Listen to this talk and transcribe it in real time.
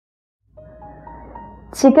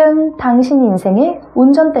지금 당신 인생의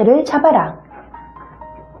운전대를 잡아라.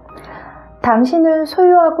 당신을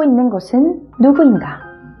소유하고 있는 것은 누구인가?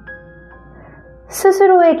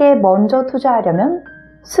 스스로에게 먼저 투자하려면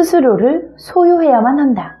스스로를 소유해야만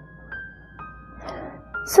한다.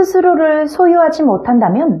 스스로를 소유하지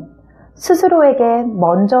못한다면 스스로에게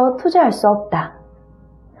먼저 투자할 수 없다.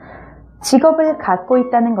 직업을 갖고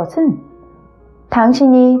있다는 것은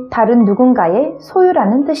당신이 다른 누군가의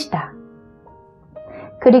소유라는 뜻이다.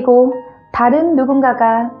 그리고 다른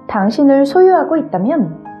누군가가 당신을 소유하고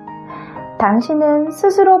있다면 당신은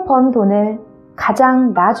스스로 번 돈을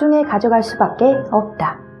가장 나중에 가져갈 수밖에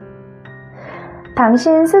없다.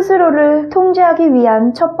 당신 스스로를 통제하기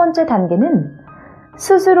위한 첫 번째 단계는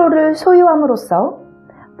스스로를 소유함으로써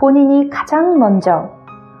본인이 가장 먼저,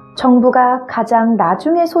 정부가 가장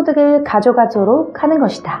나중에 소득을 가져가도록 하는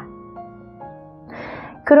것이다.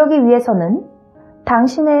 그러기 위해서는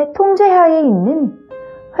당신의 통제하에 있는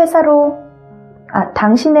회사로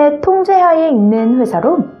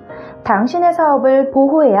당신의 사업을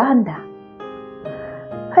보호해야 한다.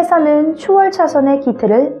 회사는 추월차선의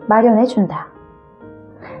기틀을 마련해준다.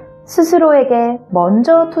 스스로에게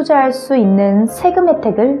먼저 투자할 수 있는 세금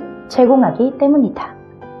혜택을 제공하기 때문이다.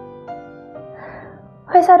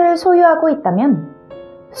 회사를 소유하고 있다면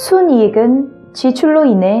순이익은 지출로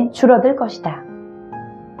인해 줄어들 것이다.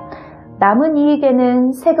 남은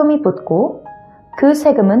이익에는 세금이 붙고 그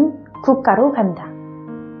세금은 국가로 간다.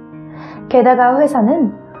 게다가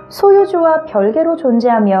회사는 소유주와 별개로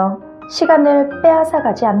존재하며 시간을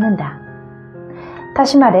빼앗아가지 않는다.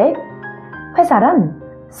 다시 말해, 회사란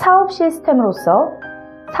사업 시스템으로서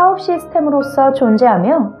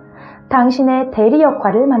존재하며 당신의 대리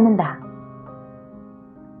역할을 맡는다.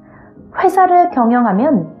 회사를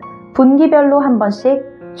경영하면 분기별로 한 번씩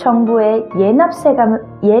정부에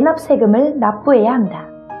예납세금을 납부해야 한다.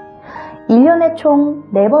 1년에 총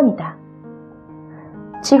 4번이다.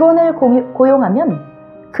 직원을 고용하면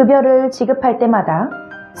급여를 지급할 때마다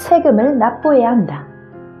세금을 납부해야 한다.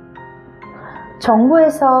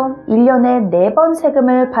 정부에서 1년에 4번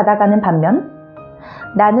세금을 받아가는 반면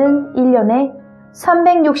나는 1년에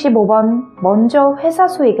 365번 먼저 회사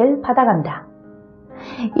수익을 받아간다.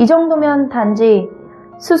 이 정도면 단지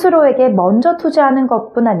스스로에게 먼저 투자하는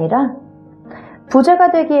것뿐 아니라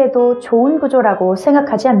부자가 되기에도 좋은 구조라고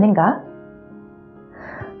생각하지 않는가?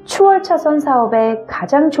 추월차선 사업의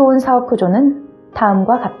가장 좋은 사업 구조는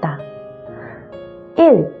다음과 같다.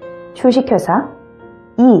 1. 주식회사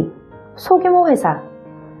 2. 소규모 회사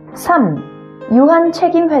 3. 유한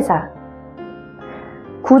책임 회사.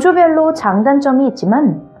 구조별로 장단점이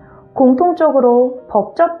있지만 공통적으로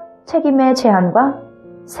법적 책임의 제한과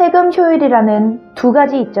세금 효율이라는 두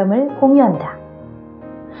가지 이점을 공유한다.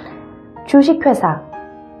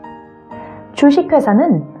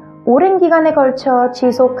 주식회사는 오랜 기간에 걸쳐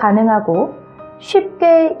지속 가능하고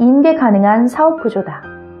쉽게 인계 가능한 사업 구조다.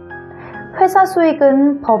 회사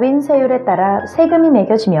수익은 법인 세율에 따라 세금이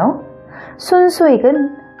매겨지며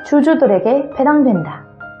순수익은 주주들에게 배당된다.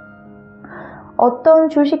 어떤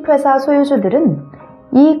주식회사 소유주들은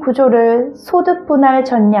이 구조를 소득 분할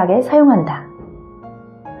전략에 사용한다.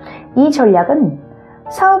 이 전략은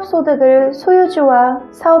사업 소득을 소유주와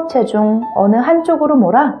사업체 중 어느 한쪽으로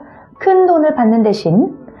몰아 큰 돈을 받는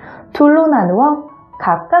대신 둘로 나누어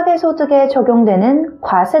각각의 소득에 적용되는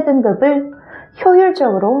과세 등급을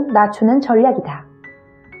효율적으로 낮추는 전략이다.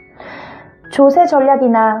 조세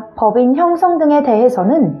전략이나 법인 형성 등에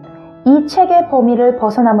대해서는 이 책의 범위를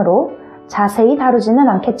벗어나므로 자세히 다루지는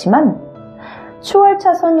않겠지만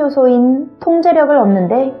추월차선 요소인 통제력을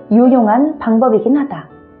얻는데 유용한 방법이긴 하다.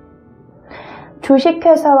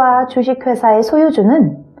 주식회사와 주식회사의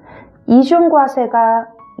소유주는 이중과세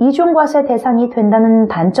대상이 된다는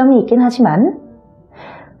단점이 있긴 하지만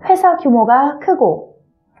회사 규모가 크고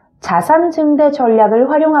자산 증대 전략을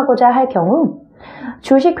활용하고자 할 경우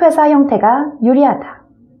주식회사 형태가 유리하다.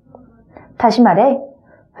 다시 말해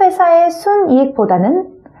회사의 순이익보다는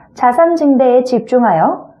자산 증대에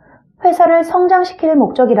집중하여 회사를 성장시킬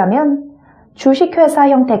목적이라면 주식회사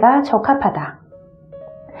형태가 적합하다.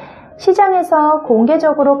 시장에서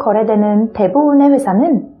공개적으로 거래되는 대부분의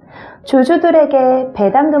회사는 주주들에게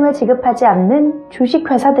배당금을 지급하지 않는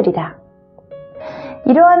주식회사들이다.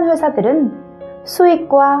 이러한 회사들은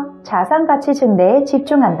수익과 자산 가치 증대에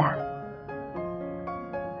집중한다.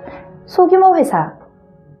 소규모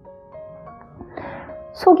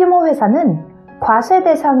회사는 과세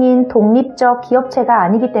대상인 독립적 기업체가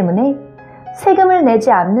아니기 때문에 세금을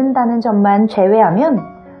내지 않는다는 점만 제외하면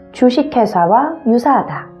주식회사와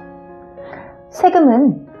유사하다.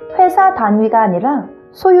 세금은 회사 단위가 아니라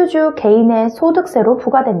소유주 개인의 소득세로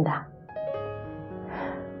부과된다.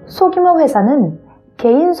 소규모 회사는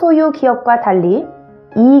개인 소유 기업과 달리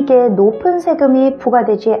이익에 높은 세금이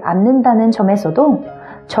부과되지 않는다는 점에서도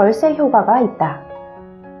절세 효과가 있다.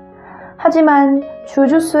 하지만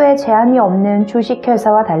주주수에 제한이 없는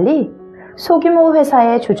주식회사와 달리 소규모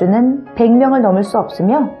회사의 주주는 100명을 넘을 수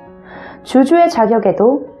없으며 주주의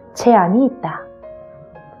자격에도 제한이 있다.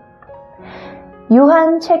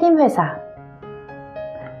 유한 책임회사.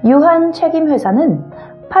 유한 책임회사는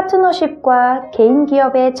파트너십과 개인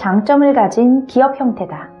기업의 장점을 가진 기업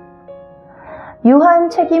형태다. 유한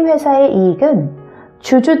책임회사의 이익은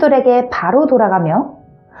주주들에게 바로 돌아가며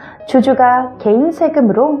주주가 개인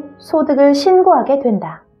세금으로 소득을 신고하게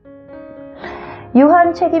된다.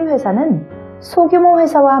 유한 책임회사는 소규모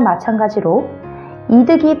회사와 마찬가지로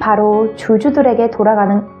이득이 바로 주주들에게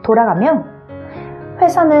돌아가며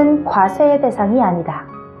회사는 과세의 대상이 아니다.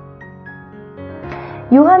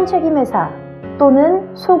 유한 책임회사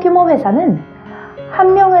또는 소규모 회사는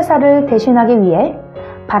한명 회사를 대신하기 위해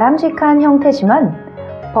바람직한 형태지만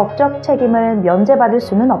법적 책임을 면제받을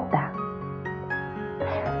수는 없다.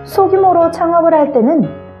 소규모로 창업을 할 때는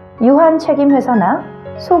유한 책임 회사나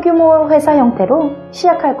소규모 회사 형태로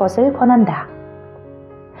시작할 것을 권한다.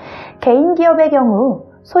 개인 기업의 경우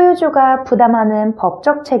소유주가 부담하는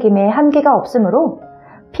법적 책임에 한계가 없으므로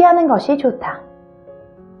피하는 것이 좋다.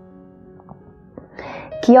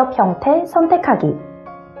 기업 형태 선택하기.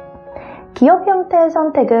 기업 형태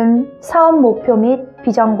선택은 사업 목표 및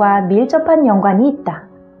비전과 밀접한 연관이 있다.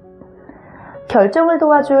 결정을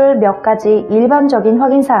도와줄 몇 가지 일반적인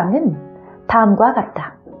확인사항은 다음과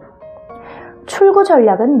같다. 출구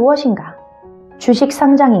전략은 무엇인가? 주식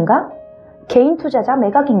상장인가? 개인 투자자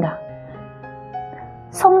매각인가?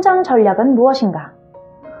 성장 전략은 무엇인가?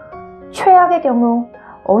 최악의 경우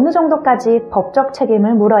어느 정도까지 법적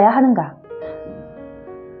책임을 물어야 하는가?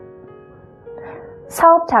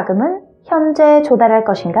 사업 자금은 현재 조달할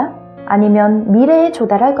것인가? 아니면 미래에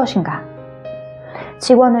조달할 것인가?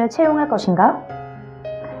 직원을 채용할 것인가?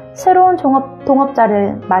 새로운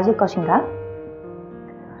동업자를 맞을 것인가?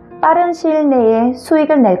 빠른 시일 내에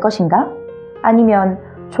수익을 낼 것인가? 아니면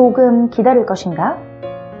조금 기다릴 것인가?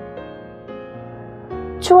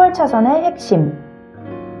 추월차선의 핵심.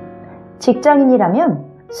 직장인이라면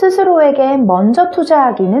스스로에게 먼저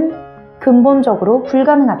투자하기는 근본적으로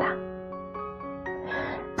불가능하다.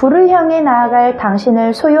 부를 향해 나아갈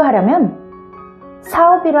당신을 소유하려면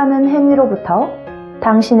사업이라는 행위로부터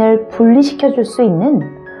당신을 분리시켜 줄 수 있는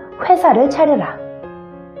회사를 차려라.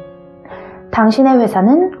 당신의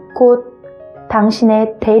회사는 곧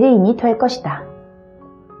당신의 대리인이 될 것이다.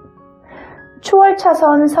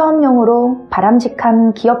 추월차선 사업용으로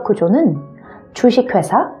바람직한 기업 구조는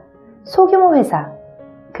주식회사, 소규모 회사,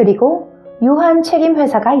 그리고 유한 책임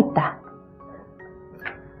회사가 있다.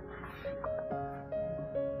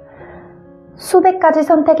 수백 가지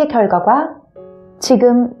선택의 결과가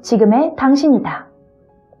지금의 당신이다.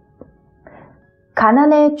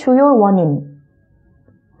 가난의 주요 원인.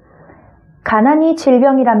 가난이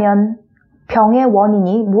질병이라면 병의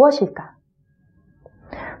원인이 무엇일까?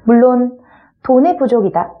 물론 돈의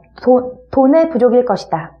부족일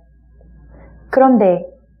것이다. 그런데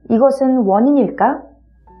이것은 원인일까?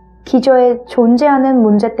 기저에 존재하는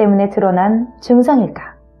문제 때문에 드러난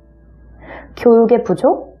증상일까? 교육의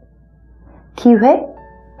부족? 기회?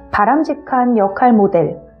 바람직한 역할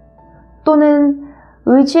모델? 또는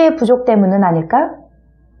의지의 부족 때문은 아닐까?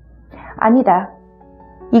 아니다.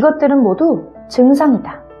 이것들은 모두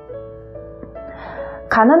증상이다.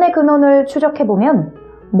 가난의 근원을 추적해보면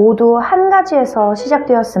모두 한 가지에서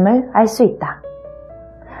시작되었음을 알 수 있다.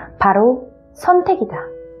 바로 선택이다.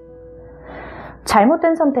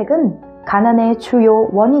 잘못된 선택은 가난의 주요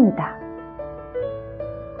원인이다.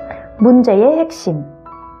 문제의 핵심.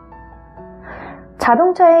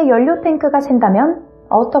 자동차의 연료 탱크가 샌다면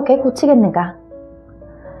어떻게 고치겠는가?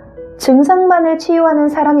 증상만을 치유하는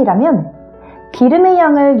사람이라면 기름의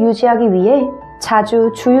양을 유지하기 위해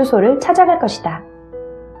자주 주유소를 찾아갈 것이다.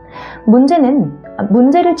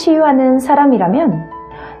 문제를 치유하는 사람이라면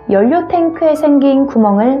연료 탱크에 생긴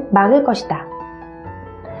구멍을 막을 것이다.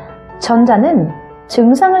 전자는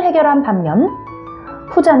증상을 해결한 반면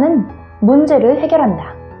후자는 문제를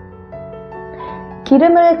해결한다.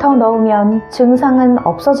 기름을 더 넣으면 증상은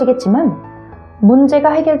없어지겠지만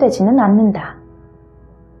문제가 해결되지는 않는다.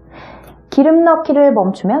 기름 넣기를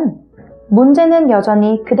멈추면 문제는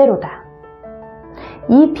여전히 그대로다.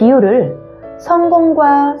 이 비유를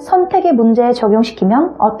성공과 선택의 문제에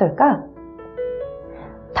적용시키면 어떨까?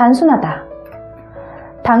 단순하다.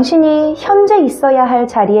 당신이 현재 있어야 할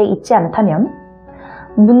자리에 있지 않다면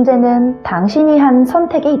문제는 당신이 한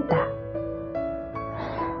선택에 있다.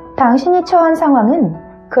 당신이 처한 상황은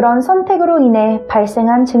그런 선택으로 인해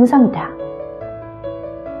발생한 증상이다.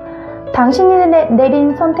 당신이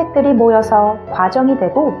내린 선택들이 모여서 과정이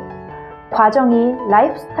되고 과정이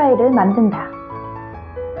라이프 스타일을 만든다.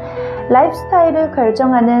 라이프 스타일을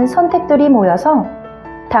결정하는 선택들이 모여서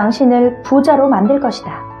당신을 부자로 만들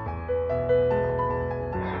것이다.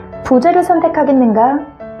 부자를 선택하겠는가?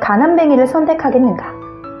 가난뱅이를 선택하겠는가?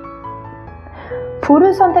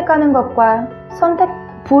 부를 선택하는 것과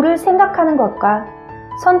부를 생각하는 것과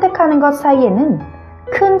선택하는 것 사이에는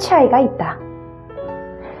큰 차이가 있다.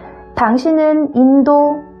 당신은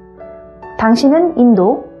인도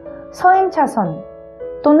서행차선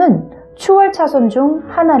또는 추월차선 중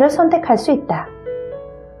하나를 선택할 수 있다.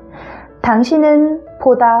 당신은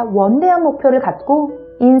보다 원대한 목표를 갖고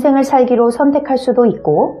인생을 살기로 선택할 수도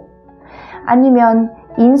있고 아니면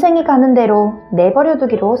인생이 가는 대로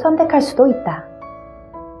내버려두기로 선택할 수도 있다.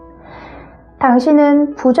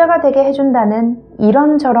 당신은 부자가 되게 해준다는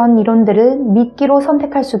이런저런 이론들을 믿기로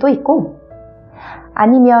선택할 수도 있고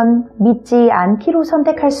아니면 믿지 않기로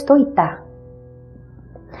선택할 수도 있다.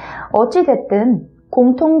 어찌됐든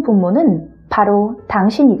공통 분모는 바로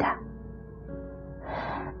당신이다.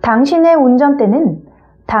 당신의 운전대는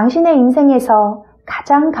당신의 인생에서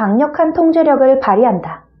가장 강력한 통제력을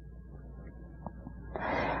발휘한다.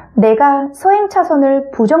 내가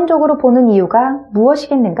서행차선을 부정적으로 보는 이유가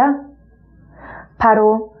무엇이겠는가?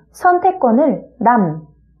 바로 선택권을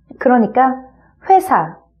그러니까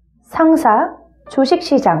회사, 상사,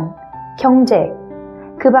 주식시장, 경제,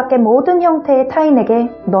 그 밖의 모든 형태의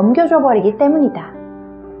타인에게 넘겨줘 버리기 때문이다.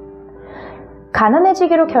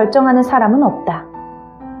 가난해지기로 결정하는 사람은 없다.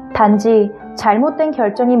 단지 잘못된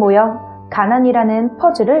결정이 모여 가난이라는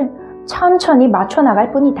퍼즐을 천천히 맞춰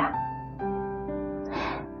나갈 뿐이다.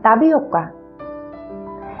 나비 효과.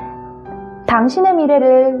 당신의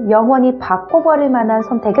미래를 영원히 바꿔버릴 만한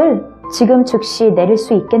선택을 지금 즉시 내릴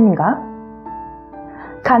수 있겠는가?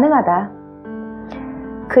 가능하다.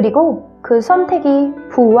 그리고 그 선택이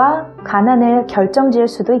부와 가난을 결정지을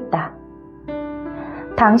수도 있다.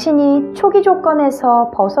 당신이 초기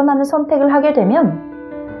조건에서 벗어나는 선택을 하게 되면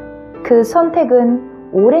그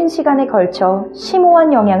선택은 오랜 시간에 걸쳐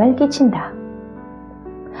심오한 영향을 끼친다.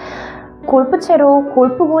 골프채로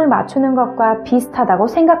골프공을 맞추는 것과 비슷하다고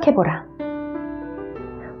생각해보라.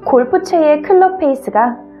 골프채의 클럽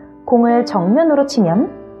페이스가 공을 정면으로 치면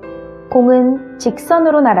공은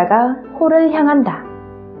직선으로 날아가 홀을 향한다.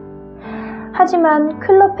 하지만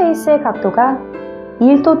클럽 페이스의 각도가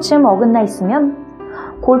 1도쯤 어긋나 있으면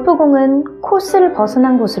골프공은 코스를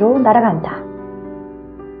벗어난 곳으로 날아간다.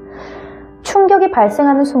 충격이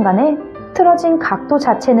발생하는 순간에 틀어진 각도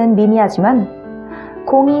자체는 미미하지만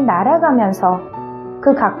공이 날아가면서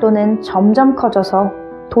그 각도는 점점 커져서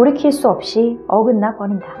돌이킬 수 없이 어긋나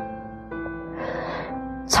버린다.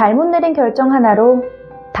 잘못 내린 결정 하나로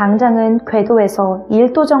당장은 궤도에서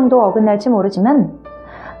 1도 정도 어긋날지 모르지만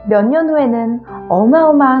몇 년 후에는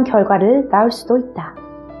어마어마한 결과를 낳을 수도 있다.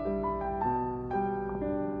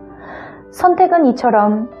 선택은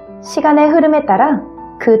이처럼 시간의 흐름에 따라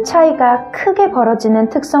그 차이가 크게 벌어지는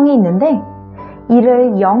특성이 있는데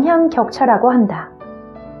이를 영향격차라고 한다.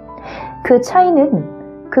 그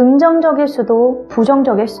차이는 긍정적일 수도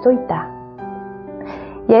부정적일 수도 있다.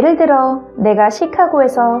 예를 들어 내가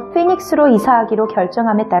시카고에서 피닉스로 이사하기로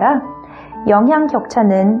결정함에 따라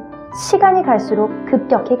영향격차는 시간이 갈수록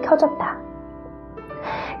급격히 커졌다.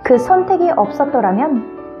 그 선택이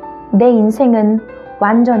없었더라면 내 인생은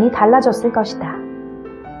완전히 달라졌을 것이다.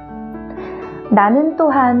 나는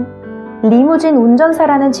또한 리무진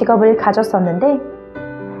운전사라는 직업을 가졌었는데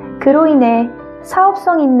그로 인해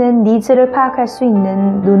사업성 있는 니즈를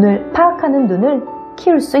파악하는 눈을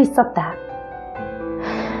키울 수 있었다.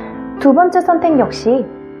 두 번째 선택 역시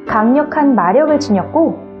강력한 마력을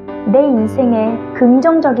지녔고 내 인생에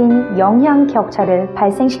긍정적인 영향 격차를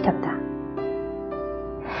발생시켰다.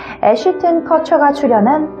 애쉬튼 커처가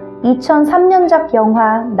출연한 2003년작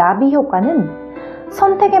영화 나비 효과는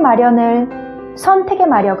선택의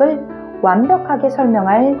마력을 완벽하게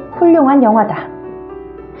설명할 훌륭한 영화다.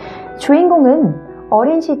 주인공은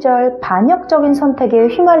어린 시절 반역적인 선택에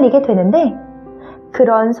휘말리게 되는데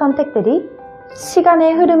그런 선택들이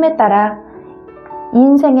시간의 흐름에 따라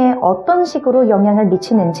인생에 어떤 식으로 영향을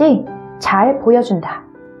미치는지 잘 보여준다.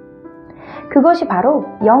 그것이 바로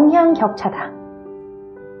영향격차다.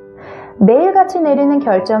 매일같이 내리는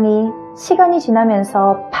결정이 시간이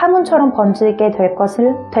지나면서 파문처럼 번지게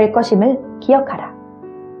될 것임을 기억하라.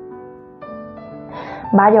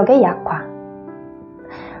 마력의 약화.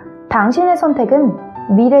 당신의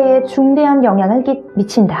선택은 미래에 중대한 영향을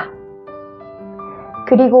미친다.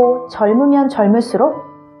 그리고 젊으면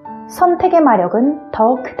젊을수록 선택의 마력은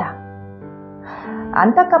더 크다.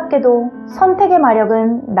 안타깝게도 선택의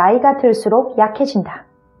마력은 나이가 들수록 약해진다.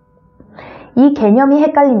 이 개념이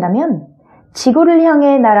헷갈린다면 지구를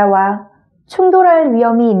향해 날아와 충돌할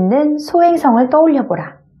위험이 있는 소행성을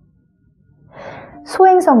떠올려보라.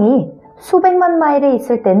 소행성이 수백만 마일에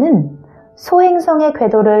있을 때는 소행성의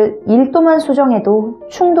궤도를 1도만 수정해도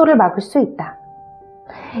충돌을 막을 수 있다.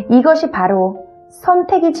 이것이 바로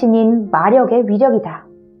선택이 지닌 마력의 위력이다.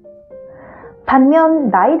 반면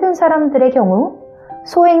나이 든 사람들의 경우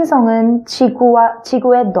소행성은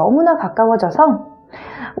지구에 너무나 가까워져서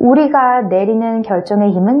우리가 내리는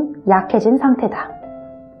결정의 힘은 약해진 상태다.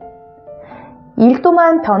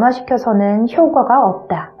 1도만 변화시켜서는 효과가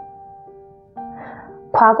없다.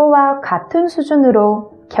 과거와 같은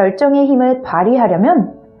수준으로 결정의 힘을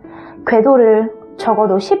발휘하려면 궤도를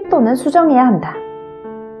적어도 10도는 수정해야 한다.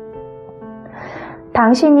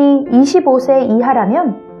 당신이 25세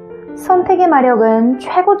이하라면 선택의 마력은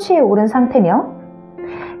최고치에 오른 상태며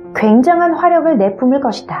굉장한 화력을 내뿜을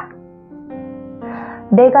것이다.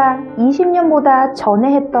 내가 20년보다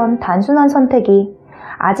전에 했던 단순한 선택이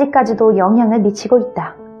아직까지도 영향을 미치고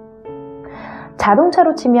있다.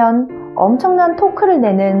 자동차로 치면 엄청난 토크를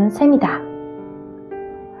내는 셈이다.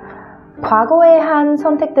 과거에 한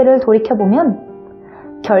선택들을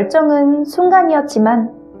돌이켜보면 결정은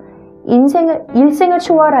순간이었지만 일생을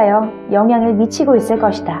초월하여 영향을 미치고 있을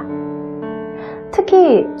것이다.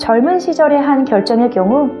 특히 젊은 시절에 한 결정의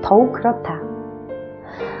경우 더욱 그렇다.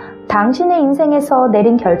 당신의 인생에서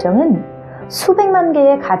내린 결정은 수백만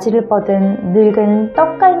개의 가지를 뻗은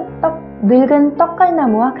늙은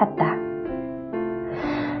떡갈나무와 같다.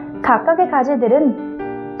 각각의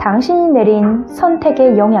가지들은 당신이 내린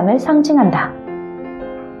선택의 영향을 상징한다.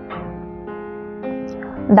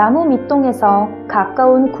 나무 밑동에서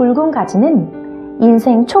가까운 굵은 가지는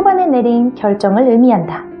인생 초반에 내린 결정을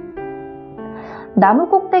의미한다. 나무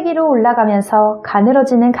꼭대기로 올라가면서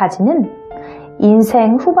가늘어지는 가지는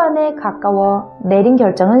인생 후반에 가까워 내린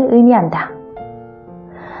결정을 의미한다.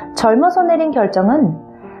 젊어서 내린 결정은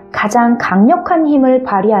가장 강력한 힘을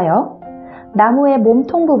발휘하여 나무의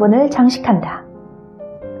몸통 부분을 장식한다.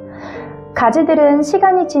 가지들은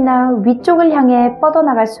시간이 지나 위쪽을 향해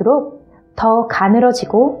뻗어나갈수록 더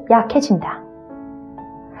가늘어지고 약해진다.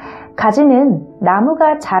 가지는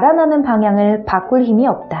나무가 자라나는 방향을 바꿀 힘이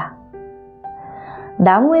없다.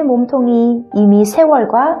 나무의 몸통이 이미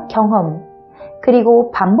세월과 경험, 그리고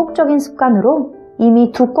반복적인 습관으로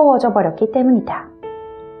이미 두꺼워져 버렸기 때문이다.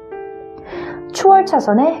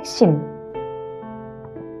 추월차선의 핵심.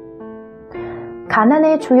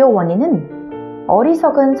 가난의 주요 원인은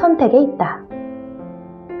어리석은 선택에 있다.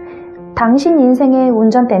 당신 인생의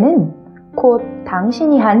운전대는 곧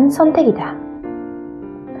당신이 한 선택이다.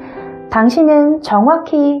 당신은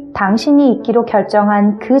정확히 당신이 있기로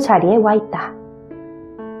결정한 그 자리에 와 있다.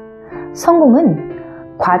 성공은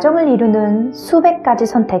과정을 이루는 수백 가지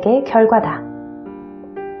선택의 결과다.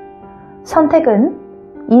 선택은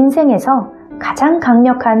인생에서 가장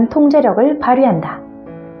강력한 통제력을 발휘한다.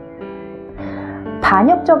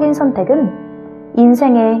 반역적인 선택은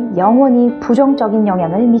인생에 영원히 부정적인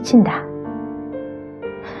영향을 미친다.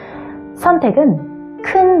 선택은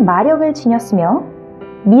큰 마력을 지녔으며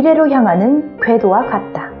미래로 향하는 궤도와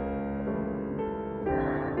같다.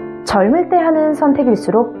 젊을 때 하는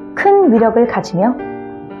선택일수록 큰 위력을 가지며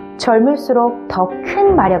젊을수록 더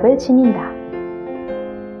큰 마력을 지닌다.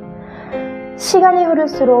 시간이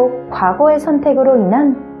흐를수록 과거의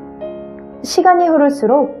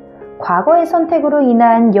선택으로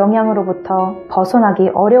인한 영향으로부터 벗어나기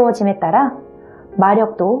어려워짐에 따라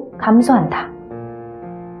마력도 감소한다.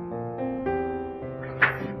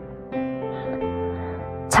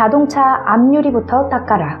 자동차 앞유리부터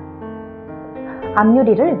닦아라.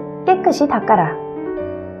 앞유리를 깨끗이 닦아라.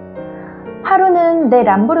 하루는 내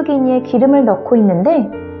람보르기니에 기름을 넣고 있는데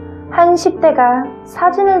한 10대가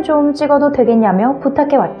사진을 좀 찍어도 되겠냐며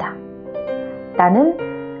부탁해왔다.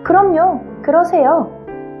 나는 그럼요, 그러세요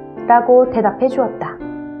라고 대답해 주었다.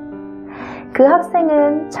 그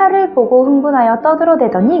학생은 차를 보고 흥분하여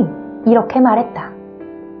떠들어대더니 이렇게 말했다.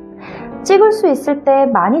 찍을 수 있을 때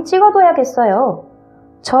많이 찍어둬야겠어요.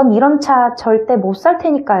 전 이런 차 절대 못 살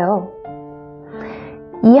테니까요.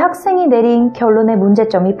 이 학생이 내린 결론의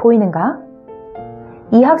문제점이 보이는가?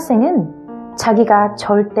 이 학생은 자기가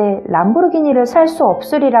절대 람보르기니를 살 수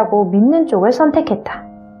없으리라고 믿는 쪽을 선택했다.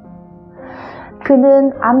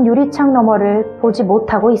 그는 앞 유리창 너머를 보지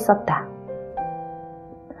못하고 있었다.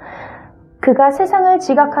 그가 세상을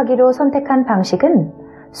지각하기로 선택한 방식은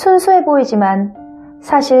순수해 보이지만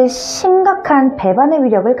사실 심각한 배반의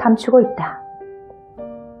위력을 감추고 있다.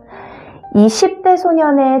 이 10대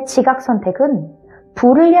소년의 지각 선택은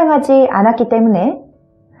부를 향하지 않았기 때문에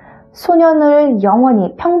소년을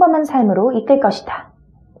영원히 평범한 삶으로 이끌 것이다.